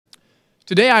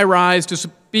Today I rise to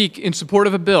speak in support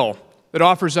of a bill that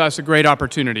offers us a great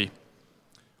opportunity.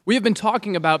 We have been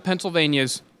talking about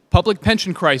Pennsylvania's public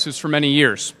pension crisis for many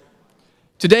years.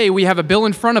 Today we have a bill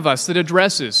in front of us that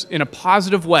addresses, in a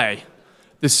positive way,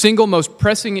 the single most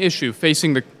pressing issue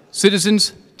facing the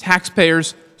citizens,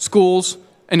 taxpayers, schools,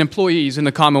 and employees in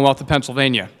the Commonwealth of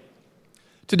Pennsylvania.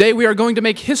 Today we are going to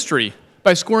make history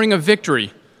by scoring a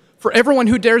victory for everyone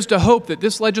who dares to hope that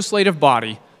this legislative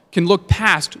body can look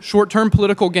past short-term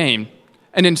political gain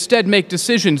and instead make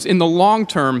decisions in the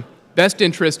long-term best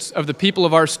interests of the people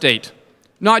of our state,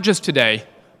 not just today,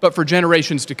 but for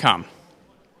generations to come.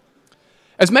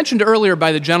 As mentioned earlier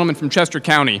by the gentleman from Chester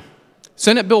County,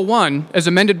 Senate Bill 1, as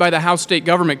amended by the House State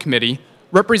Government Committee,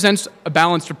 represents a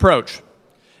balanced approach.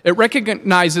 It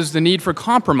recognizes the need for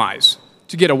compromise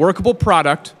to get a workable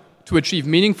product to achieve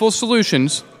meaningful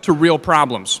solutions to real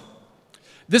problems.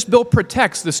 This bill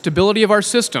protects the stability of our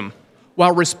system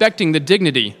while respecting the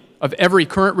dignity of every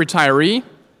current retiree,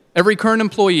 every current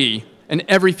employee, and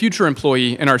every future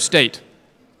employee in our state.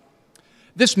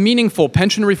 This meaningful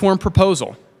pension reform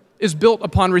proposal is built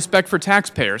upon respect for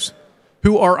taxpayers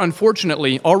who are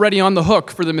unfortunately already on the hook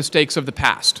for the mistakes of the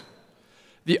past.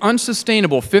 The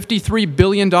unsustainable $53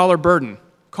 billion burden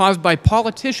caused by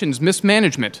politicians'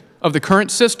 mismanagement of the current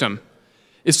system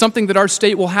is something that our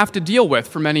state will have to deal with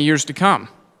for many years to come.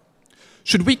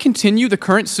 Should we continue the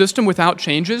current system without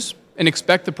changes and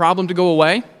expect the problem to go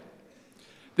away?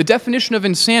 The definition of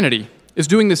insanity is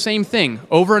doing the same thing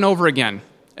over and over again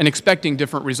and expecting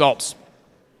different results.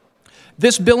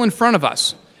 This bill in front of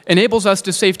us enables us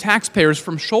to save taxpayers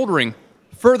from shouldering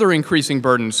further increasing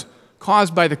burdens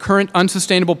caused by the current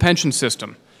unsustainable pension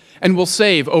system and will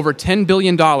save over $10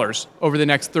 billion over the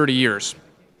next 30 years.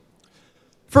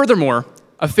 Furthermore,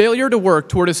 a failure to work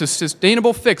toward a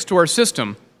sustainable fix to our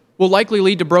system will likely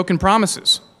lead to broken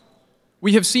promises.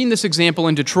 We have seen this example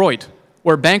in Detroit,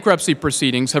 where bankruptcy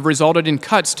proceedings have resulted in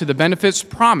cuts to the benefits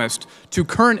promised to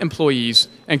current employees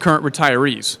and current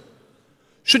retirees.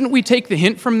 Shouldn't we take the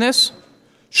hint from this?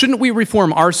 Shouldn't we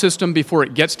reform our system before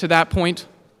it gets to that point?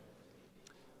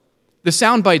 The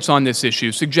sound bites on this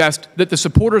issue suggest that the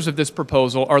supporters of this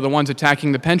proposal are the ones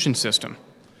attacking the pension system.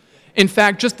 In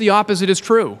fact, just the opposite is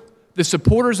true. The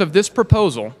supporters of this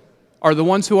proposal are the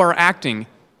ones who are acting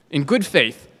in good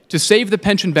faith to save the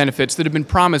pension benefits that have been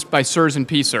promised by sirs and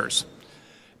PSIRS.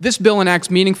 This bill enacts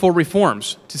meaningful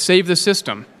reforms to save the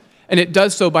system, and it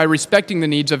does so by respecting the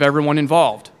needs of everyone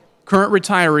involved: current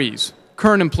retirees,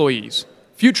 current employees,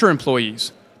 future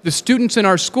employees, the students in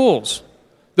our schools,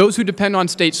 those who depend on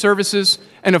state services,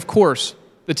 and of course,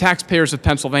 the taxpayers of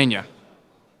Pennsylvania.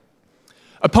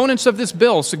 Opponents of this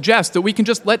bill suggest that we can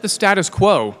just let the status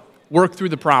quo work through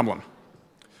the problem.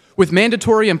 With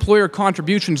mandatory employer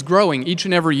contributions growing each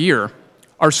and every year,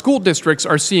 our school districts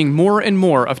are seeing more and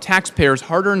more of taxpayers'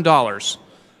 hard-earned dollars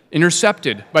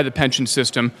intercepted by the pension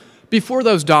system before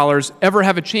those dollars ever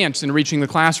have a chance in reaching the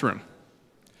classroom.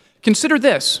 Consider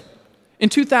this. In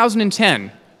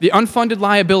 2010, the unfunded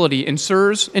liability in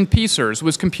SIRS and PSIRS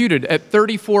was computed at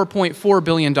 $34.4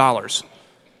 billion.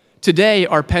 Today,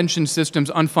 our pension system's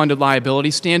unfunded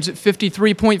liability stands at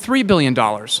 $53.3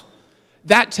 billion.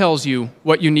 That tells you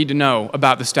what you need to know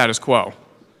about the status quo.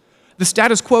 The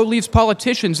status quo leaves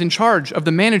politicians in charge of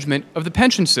the management of the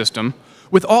pension system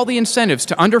with all the incentives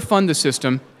to underfund the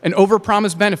system and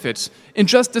overpromise benefits in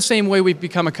just the same way we've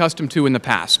become accustomed to in the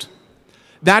past.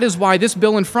 That is why this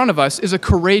bill in front of us is a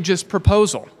courageous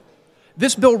proposal.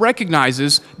 This bill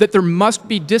recognizes that there must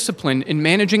be discipline in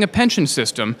managing a pension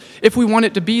system if we want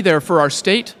it to be there for our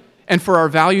state and for our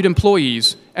valued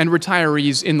employees and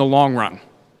retirees in the long run.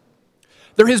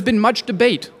 There has been much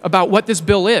debate about what this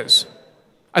bill is.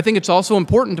 I think it's also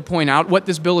important to point out what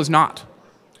this bill is not.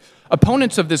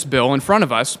 Opponents of this bill in front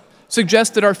of us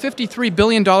suggest that our $53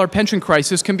 billion pension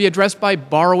crisis can be addressed by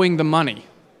borrowing the money.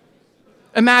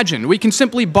 Imagine, we can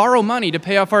simply borrow money to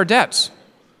pay off our debts.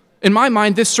 In my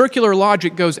mind, this circular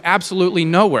logic goes absolutely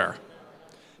nowhere.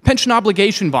 Pension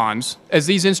obligation bonds, as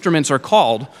these instruments are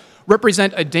called,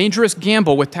 represent a dangerous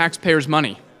gamble with taxpayers'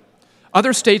 money.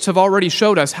 Other states have already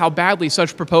showed us how badly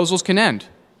such proposals can end.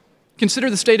 Consider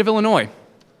the state of Illinois.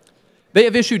 They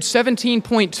have issued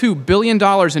 $17.2 billion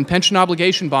in pension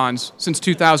obligation bonds since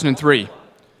 2003.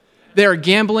 They are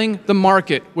gambling the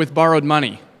market with borrowed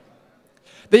money.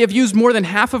 They have used more than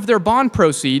half of their bond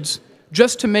proceeds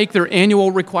just to make their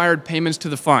annual required payments to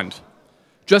the fund,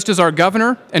 just as our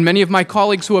governor and many of my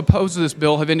colleagues who oppose this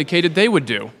bill have indicated they would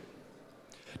do.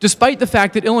 Despite the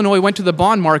fact that Illinois went to the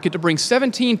bond market to bring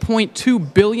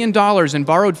 $17.2 billion in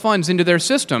borrowed funds into their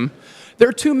system, There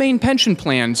are two main pension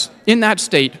plans in that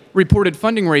state reported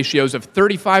funding ratios of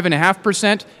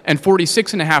 35.5% and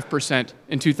 46.5%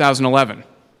 in 2011.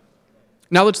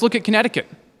 Now let's look at Connecticut.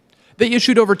 They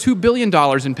issued over $2 billion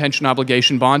in pension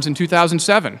obligation bonds in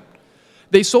 2007.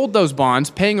 They sold those bonds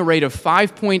paying a rate of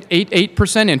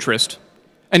 5.88% interest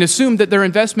and assumed that their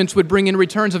investments would bring in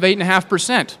returns of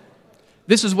 8.5%.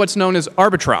 This is what's known as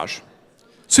arbitrage.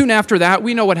 Soon after that,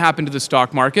 we know what happened to the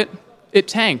stock market. It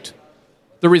tanked.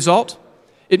 The result?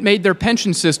 It made their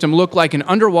pension system look like an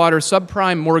underwater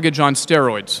subprime mortgage on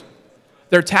steroids.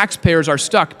 Their taxpayers are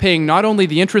stuck paying not only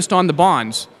the interest on the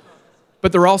bonds,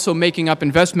 but they're also making up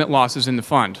investment losses in the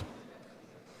fund.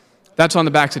 That's on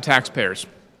the backs of taxpayers.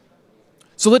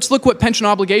 So let's look what pension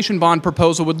obligation bond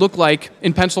proposal would look like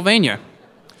in Pennsylvania.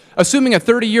 Assuming a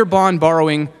 30-year bond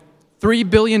borrowing $3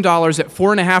 billion at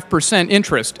 4.5%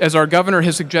 interest, as our governor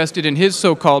has suggested in his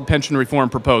so-called pension reform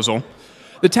proposal,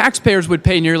 the taxpayers would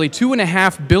pay nearly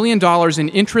 $2.5 billion in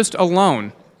interest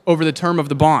alone over the term of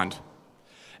the bond.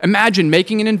 Imagine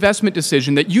making an investment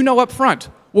decision that you know up front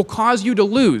will cause you to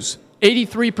lose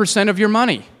 83% of your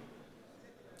money.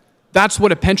 That's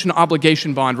what a pension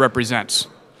obligation bond represents.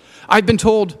 I've been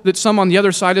told that some on the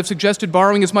other side have suggested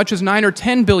borrowing as much as $9 or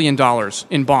 $10 billion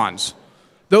in bonds.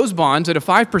 Those bonds at a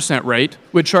 5% rate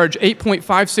would charge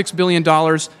 $8.56 billion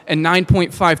and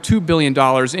 $9.52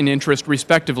 billion in interest,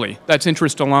 respectively. That's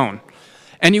interest alone.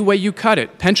 Any way you cut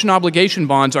it, pension obligation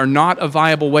bonds are not a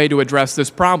viable way to address this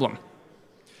problem.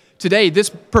 Today, this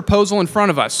proposal in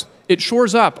front of us, it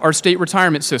shores up our state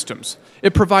retirement systems.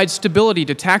 It provides stability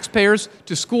to taxpayers,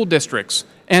 to school districts,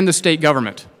 and the state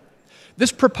government.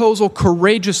 This proposal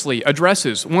courageously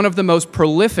addresses one of the most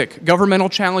prolific governmental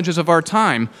challenges of our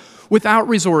time without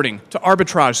resorting to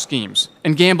arbitrage schemes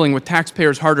and gambling with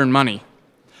taxpayers' hard-earned money.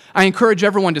 I encourage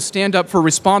everyone to stand up for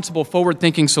responsible,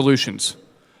 forward-thinking solutions.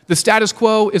 The status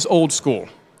quo is old school.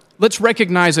 Let's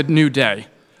recognize a new day.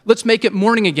 Let's make it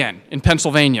morning again in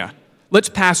Pennsylvania. Let's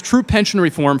pass true pension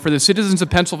reform for the citizens of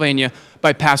Pennsylvania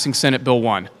by passing Senate Bill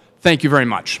 1. Thank you very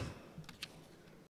much.